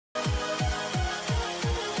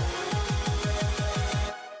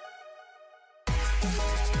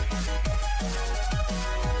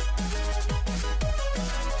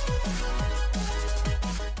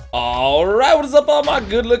Alright, what is up all my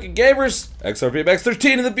good looking gamers?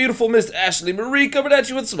 XRPMX13 and the beautiful Miss Ashley Marie coming at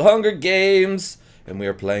you with some Hunger Games. And we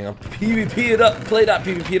are playing on PvP it up,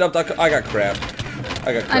 play.pvpitup.com. I got crap.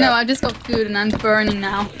 I know, I just got food and I'm burning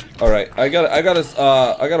now. Alright, I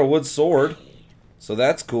got a wood sword. So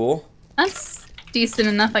that's cool. That's decent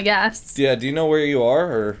enough, I guess. Yeah, do you know where you are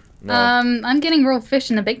or no? I'm getting raw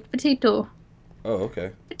fish and a baked potato. Oh,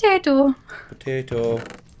 okay. Potato.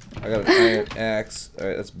 I got an iron axe.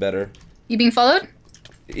 Alright, that's better. You being followed?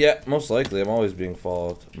 Yeah, most likely. I'm always being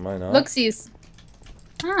followed. Am I not? Look-sies.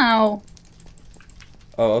 Ow.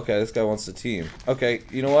 Oh, okay. This guy wants to team. Okay,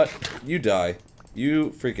 you know what? You die. You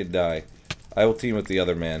freaking die. I will team with the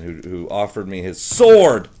other man who offered me his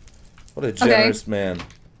sword. What a generous man.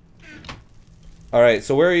 All right,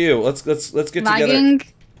 so where are you? Let's get lagging.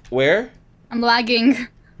 Together. Where? I'm lagging.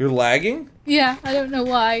 You're lagging? Yeah, I don't know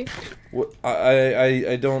why.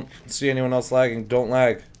 I don't see anyone else lagging. Don't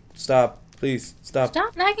lag. Stop. Please. Stop.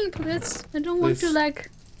 Stop lagging, please. I don't want to lag.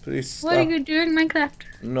 Please stop. What are you doing, Minecraft?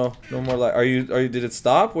 No more lag. Are you did it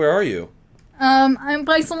stop? Where are you? I'm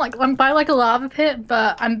by a lava pit,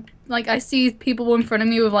 but I see people in front of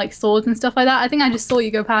me with like swords and stuff like that. I think I just saw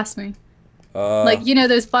you go past me. Like, you know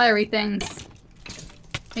those fiery things.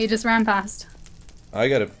 You just ran past. I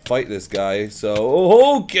gotta fight this guy,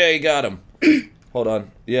 so okay, got him. Hold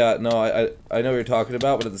on. Yeah, no, I know what you're talking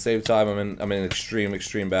about, but at the same time, I'm in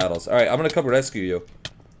extreme battles. All right, I'm gonna come rescue you.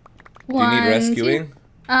 Do you need rescuing?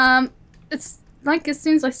 It's like as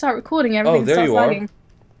soon as I start recording, everything there starts you lagging. are.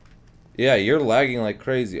 Yeah, you're lagging like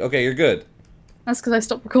crazy. Okay, you're good. That's because I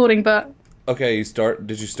stopped recording, but. Okay,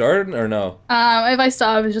 Did you start or no? If I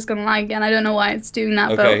start, I was just gonna lag again. I don't know why it's doing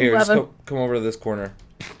that. Okay, but here, whatever. just come over to this corner.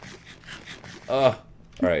 All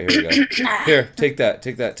right, here we go. Here, take that.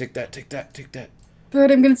 But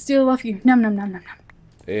I'm gonna steal off you. Nom nom nom nom nom.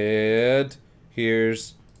 And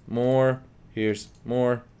here's more. Here's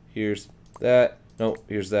more. Here's that. No,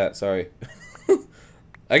 here's that. Sorry.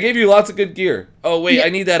 I gave you lots of good gear. Oh wait, yeah. I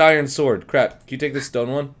need that iron sword. Crap. Can you take this stone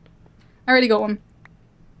one? I already got one.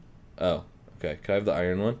 Oh, okay. Can I have the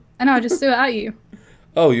iron one? I know. I just threw it at you.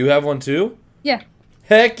 Oh, you have one too? Yeah.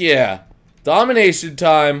 Heck yeah! Domination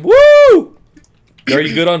time! Woo! Are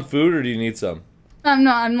you good on food, or do you need some? I'm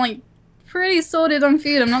not. I'm like pretty sorted on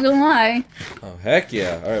food. I'm not gonna lie. Oh heck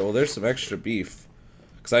yeah! All right. Well, there's some extra beef,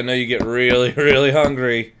 because I know you get really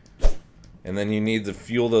hungry, and then you need to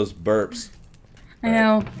fuel those burps. I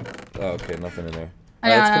know. Oh, okay, nothing in there.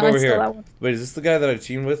 Let's come over here. Wait, is this the guy that I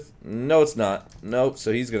teamed with? No, it's not. Nope.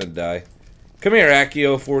 So he's gonna die. Come here,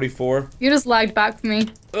 Akio44. You just lagged back for me.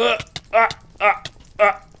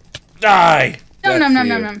 Die!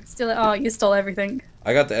 Nom. Steal it. Oh, you stole everything.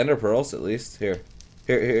 I got the ender pearls at least. Here.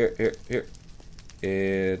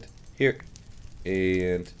 And here.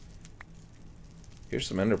 And here's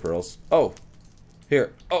some ender pearls. Oh.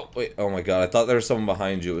 Here. Oh, wait. Oh my god. I thought there was someone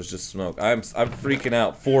behind you. It was just smoke. I'm freaking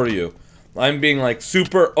out for you. I'm being like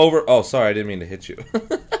super over. Oh, sorry. I didn't mean to hit you.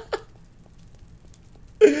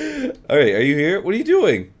 Alright, are you here? What are you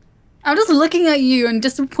doing? I'm just looking at you in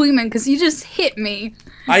disappointment because you just hit me.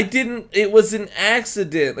 I didn't. It was an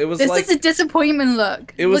accident. It was this like. This is a disappointment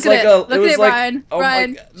look. It was look like at a. Look at it, like, Ryan. Oh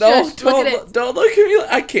Ryan. No, shush, don't look at me.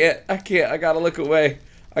 I can't. I gotta look away.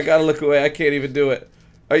 I can't even do it.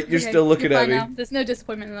 You're still looking at me. Now. There's no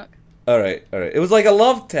disappointment look. Alright. It was like a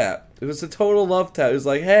love tap. It was a total love tap. It was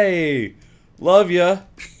like, hey, love ya.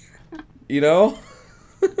 You know?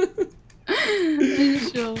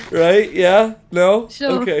 Sure. Right? Yeah? No?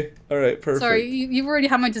 Sure. Okay. Alright, perfect. Sorry, you've already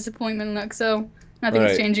had my disappointment look, so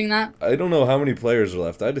nothing's changing that. I don't know how many players are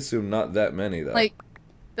left. I'd assume not that many, though. Like,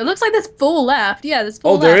 it looks like there's 4 left. Yeah, there's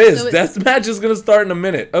 4 left. Oh, there is. So Deathmatch is going to start in a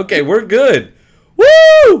minute. Okay, we're good.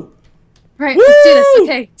 Woo! Right, Woo! let's do this.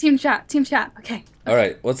 Okay, team chat. Okay.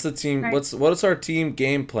 Alright, what's the team... Right. What is our team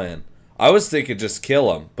game plan? I was thinking just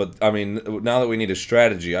kill them, but, I mean, now that we need a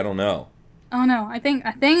strategy, I don't know. Oh no, I think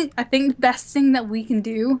the best thing that we can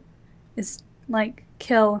do is like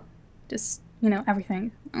kill just, you know,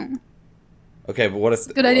 everything. Oh. Okay, but what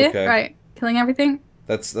if good idea? Okay. Right. Killing everything?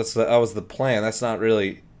 That was the plan. That's not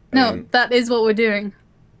really No, that is what we're doing.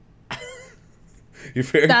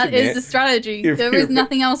 That is the strategy. There is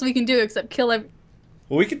nothing else we can do except kill every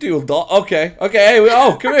Well, we could do okay.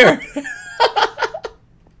 Hey, come here.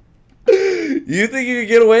 You think you could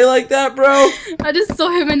get away like that, bro? I just saw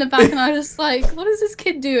him in the back and I was just like, what is this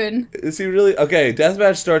kid doing? Is he really? Okay,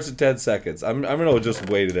 deathmatch starts in 10 seconds. I'm gonna just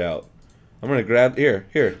wait it out. I'm gonna grab here.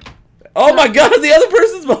 Oh my god, the other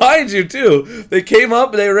person's behind you too. They came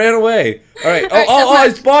up and they ran away. All right. I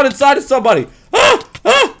spawned inside of somebody. I'm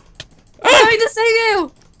trying to save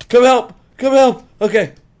you. Come help.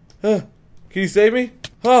 Okay. Can you save me?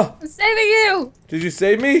 Huh? I'm saving you. Did you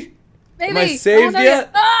save me? Maybe. Am I saved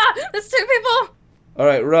yet? Ah! There's 2 people. All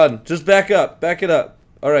right, run. Just back up. Back it up.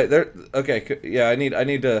 All right, there. Okay. Yeah, I need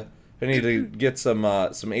to get some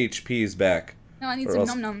HPs back. No, I need some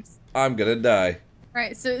num nums. I'm gonna die.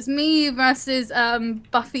 Right, so it's me versus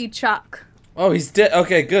Buffy Chuck. Oh, he's dead.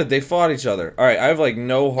 Okay, good. They fought each other. All right, I have like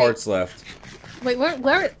no hearts left. Wait,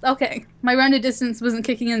 where? Okay, my render distance wasn't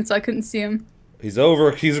kicking in, so I couldn't see him. He's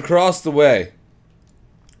over. He's across the way.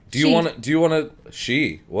 Do you want to?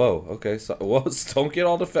 She. Whoa. Okay. So, whoa. Don't get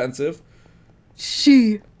all defensive.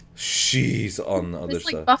 She's on the other side. It's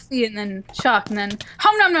like side. Buffy and then Chuck and then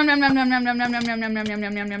hum nom nom nom nom nom nom nom nom nom nom nom nom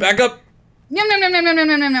nom nom nom. Back up. Nom nom nom nom nom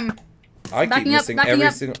nom nom nom nom. I keep missing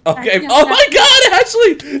every single. Okay. Oh my God!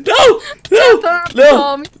 Ashley, no.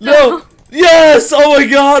 Yes! Oh my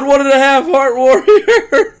God! 1.5 heart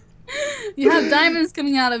warrior. You have diamonds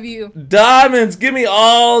coming out of you. Diamonds! Give me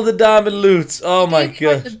all the diamond loots. Oh my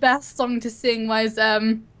God! The best song to sing was we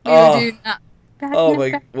were doing that. Oh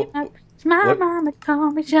my! My mama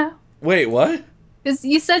called me Joe. Wait, what? Because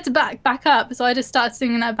you said to back up, so I just started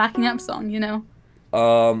singing that backing up song. You know.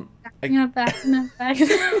 Backing up.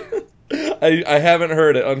 I haven't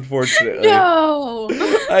heard it, unfortunately. No!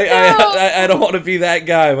 I don't want to be that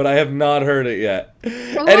guy, but I have not heard it yet.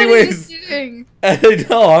 Well, anyways, what are you doing?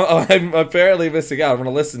 No, I'm apparently missing out. I'm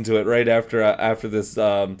gonna listen to it right after I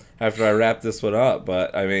wrap this one up.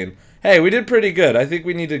 But I mean, hey, we did pretty good. I think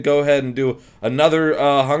we need to go ahead and do another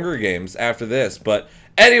Hunger Games after this. But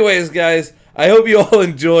anyways, guys, I hope you all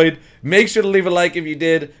enjoyed. Make sure to leave a like if you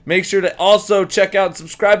did. Make sure to also check out and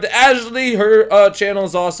subscribe to Ashley. Her channel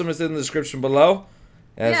is awesome. It's in the description below.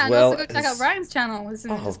 And also go check out Ryan's channel. It's in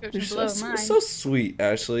the description below mine. So sweet,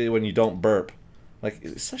 Ashley, when you don't burp. Like,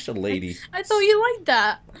 you're such a lady. I thought you liked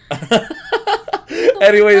that.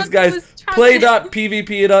 Anyways, guys,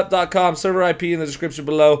 play.pvpitup.com. Server IP in the description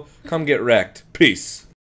below. Come get wrecked. Peace.